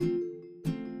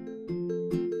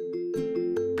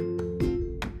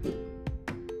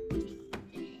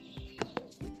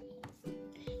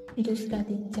दूसरा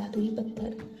दिन जादुई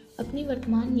पत्थर। अपनी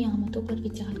वर्तमान नियामतों पर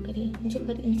विचार करें जो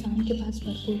हर इंसान के पास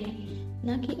भरपूर है,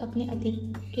 न कि अपने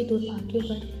अतीत के दुर्भाग्यों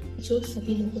पर जो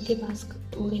सभी लोगों के पास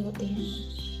थोड़े होते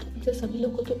हैं जो सभी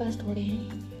लोगों के पास थोड़े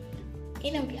हैं।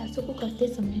 इन अभ्यासों को करते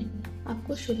समय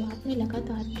आपको शुरुआत में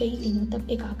लगातार कई दिनों तक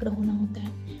एकाग्र होना होता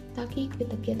है ताकि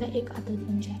कृतज्ञता एक आदत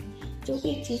बन जाए। जो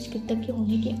भी चीज कृतज्ञ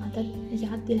होने की आदत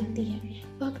याद दिलाती है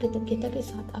वह कृतज्ञता के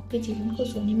साथ आपके जीवन को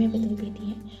सोने में बदल देती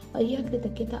है, और यह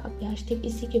कृतज्ञता अभ्यास ठीक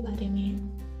इसी के बारे में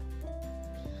है।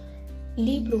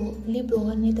 ली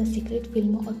ब्रोवर ने द सीक्रेट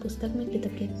फिल्म और पुस्तक में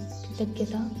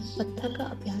कृतज्ञता पत्थर का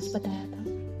अभ्यास बताया था।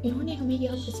 उन्होंने हमें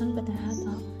यह प्रसंग बताया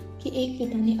था कि एक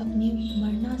पिता ने अपने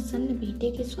मरणासन्न बेटे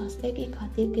के स्वास्थ्य की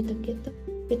खातिर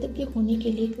कृतज्ञ होने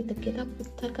के लिए कृतज्ञता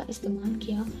पत्थर का इस्तेमाल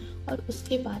किया, और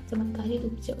उसके बाद चमत्कारी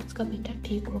रूप से उसका बेटा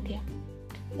ठीक हो गया।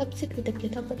 तब से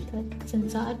कृतज्ञता पत्थर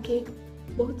संसार के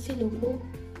बहुत से लोगों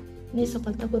ने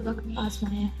सफलतापूर्वक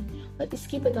आजमाया है, और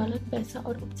इसकी बदौलत पैसा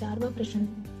और उपचार व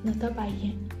प्रसन्नता पाई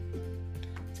है।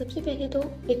 सबसे पहले तो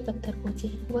एक पत्थर खोजें।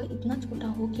 वह इतना छोटा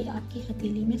हो कि आपकी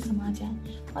हथेली में समा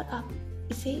जाए और आप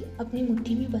इसे अपनी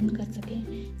मुट्ठी में बंद कर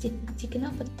सकें। चिकना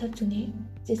पत्थर चुनें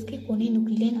जिसके कोने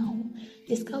नुकीले ना हो,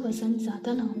 जिसका वजन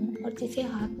ज़्यादा ना हो और जिसे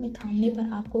हाथ में थामने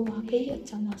पर आपको वाकई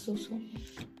अच्छा महसूस हो।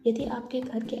 यदि आपके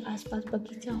घर के आसपास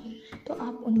बगीचा हो तो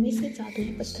आप उनमें से जादुई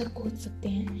पत्थर खोज सकते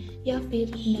हैं, या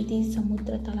फिर नदी,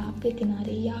 समुद्र, तालाब के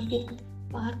किनारे या फिर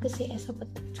पार्क से ऐसा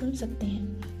पत्थर चुन सकते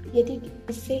हैं। यदि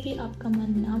इससे भी आपका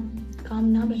काम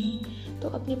ना बने तो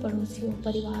अपने पड़ोसियों,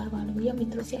 परिवार वालों या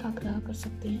मित्रों से आग्रह कर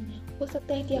सकते हैं। हो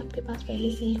सकता है कि आपके पास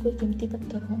पहले से ही कोई कीमती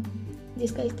पत्थर हो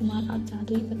जिसका इस्तेमाल आप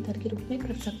जादुई पत्थर के रूप में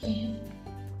कर सकते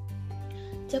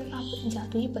हैं। जब आप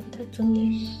जादुई पत्थर चुन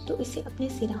लें तो इसे अपने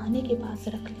सिरहाने के पास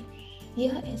रख लें।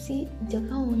 यह ऐसी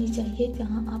जगह होनी चाहिए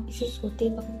जहां आप इसे सोते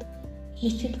वक्त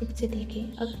निश्चित रूप से देखें।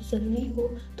 अगर ज़रूरी हो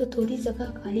तो थोड़ी जगह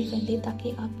खाली कर लें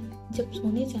ताकि आप जब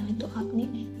सोने जाएं तो आपने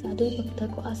जादुई पत्थर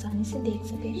को आसानी से देख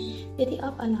सकें। यदि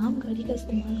आप अलार्म घड़ी का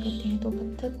इस्तेमाल करते हैं तो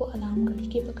पत्थर को अलार्म घड़ी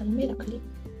के बगल में रख लें।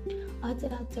 आज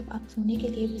रात जब आप सोने के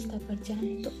लिए बिस्तर पर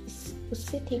जाएं तो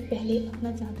उससे ठीक पहले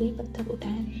अपना जादुई पत्थर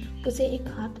उठाएं। उसे एक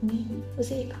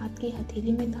हाथ की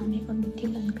हथेली में थामें और मुट्ठी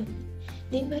बंद करें।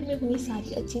 दिन भर में हुई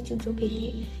सारी अच्छी चीज़ों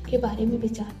के बारे में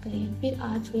विचार करें। फिर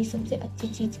आज हुई सबसे अच्छी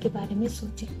चीज़ के बारे में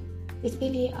सोचें इसके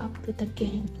लिए आप कृतज्ञ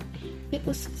हैं। फिर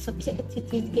उस सबसे अच्छी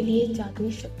चीज़ के लिए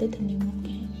जादुई शब्द धन्यवाद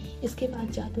कहें। इसके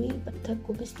बाद जादुई पत्थर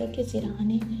को बिस्तर के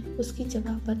सिरहाने उसकी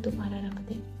जगह पर दोबारा रख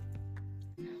दें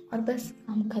और बस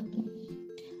काम खत्म।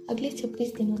 अगले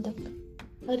 26 दिनों तक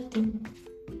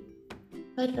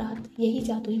हर रात यही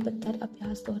जादुई पत्थर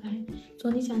अभ्यास दोहराएं।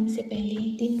 सोने जाने से पहले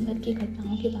दिन भर की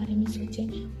घटनाओं के बारे में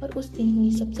सोचें और उस दिन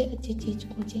हुई सबसे अच्छी चीज़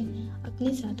खोजें।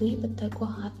 अपने जादुई पत्थर को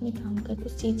हाथ में थामकर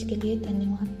उस चीज़ के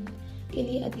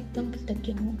लिए अधिकतम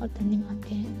कृतज्ञ हों और धन्यवाद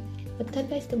कहें। पत्थर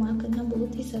का इस्तेमाल करना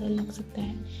बहुत ही सरल लग सकता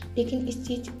है, लेकिन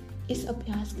इस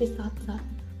अभ्यास के साथ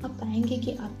साथ आप पाएंगे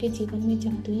कि आपके जीवन में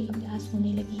जादुई अभ्यास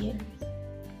होने लगी है।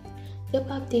 जब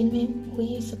आप दिन में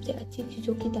हुई सबसे अच्छी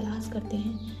चीज़ों की तलाश करते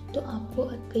हैं तो आपको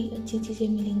कई अच्छी चीज़ें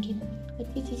मिलेंगी।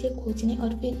 अच्छी चीज़ें खोजने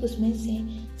और फिर उसमें से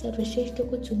सर्वश्रेष्ठ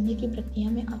को चुनने की प्रक्रिया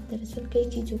में आप दरअसल कई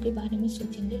चीज़ों के बारे में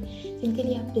सोचेंगे जिनके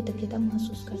लिए आप कृतज्ञता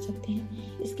महसूस कर सकते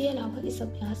हैं। इसके अलावा इस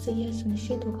अभ्यास से यह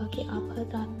सुनिश्चित होगा कि आप हर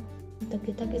रात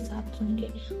कृतज्ञता के साथ सोएंगे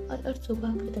और हर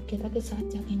सुबह कृतज्ञता के साथ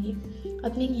जागेंगे।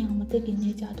 अपनी नियामतें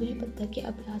गिनने जादुई पत्थर के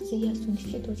अभ्यास से यह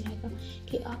सुनिश्चित हो जाएगा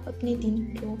कि आप अपने दिन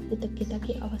को कृतज्ञता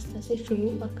की अवस्था से शुरू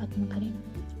और खत्म करें।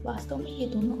 वास्तव में ये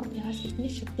दोनों अभ्यास इतने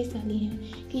शक्तिशाली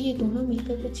हैं कि ये दोनों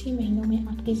मिलकर कुछ ही महीनों में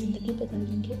आपकी ज़िंदगी बदल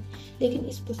देंगे। लेकिन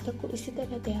इस पुस्तक को इसी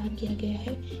तरह तैयार किया गया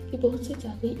है कि बहुत से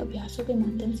जादुई अभ्यासों के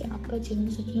माध्यम से आपका जीवन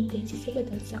सचमुच तेजी से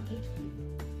बदल सके।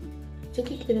 जो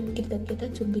कि कृतज्ञता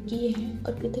चुंबकीय है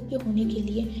और कृतज्ञ होने के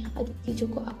लिए अधिक चीज़ों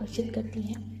को आकर्षित करती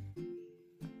है।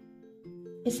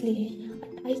 इसलिए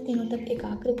 28 दिनों तक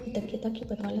एकाग्र कृतज्ञता की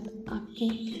बदौलत आपकी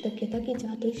कृतज्ञता की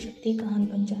जादुई शक्ति गहन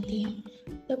बन जाती है।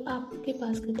 जब आपके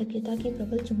पास कृतज्ञता की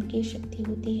प्रबल चुंबकीय शक्ति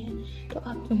होती है तो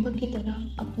आप चुंबक की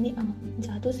तरह अपने आप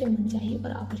जादू से मनचाही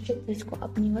और आवश्यक चीज को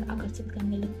अपनी ओर आकर्षित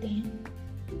करने लगते हैं।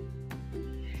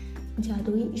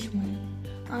 जादुई स्मरण।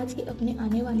 आज ही अपने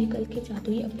आने वाले कल के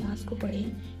जादुई अभ्यास को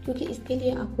पढ़ें, क्योंकि इसके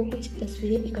लिए आपको कुछ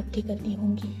तस्वीरें इकट्ठी करनी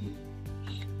होंगी।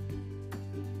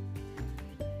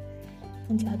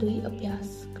 जादुई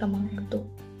अभ्यास क्रमांक 2,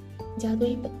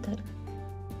 जादुई पत्थर।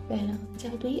 पहला,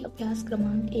 जादुई अभ्यास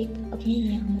क्रमांक 1, अपनी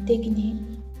नियामतें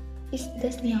गिनें। इस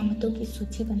 10 नियामतों की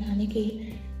सूची बनाने के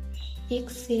 1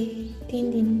 से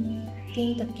 3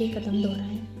 तक के कदम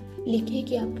दोहराएं। लिखें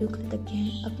कि आप क्यों कृतज्ञ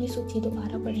हैं। अपनी सूची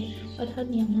दोबारा पढ़ें और हर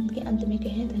नियामत के अंत में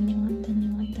कहें धन्यवाद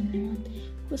धन्यवाद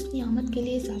धन्यवाद। उस नियामत के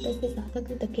लिए ज़्यादा से ज़्यादा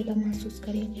कृतज्ञता महसूस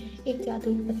करें। एक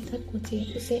जादुई पत्थर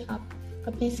खोजें, उसे आप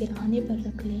अपने सिरहाने पर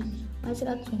रख लें। आज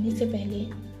रात सोने से पहले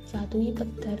जादुई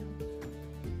पत्थर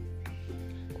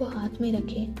को हाथ में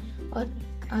रखें और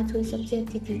आज हुई सबसे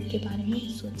अच्छी चीज़ के बारे में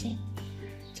सोचें।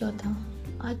 चौथा,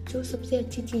 आज जो सबसे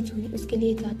अच्छी चीज़ हुई उसके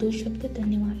लिए जादुई शब्द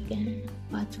धन्यवाद कहें।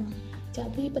 पाँचवा,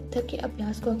 जादुई पत्थर के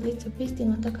अभ्यास को अगले 26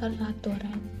 दिनों तक हर रात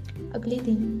दोहराएं।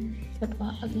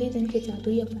 अगले दिन के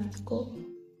जादुई अभ्यास को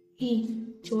ही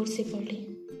जोर से पढ़ें।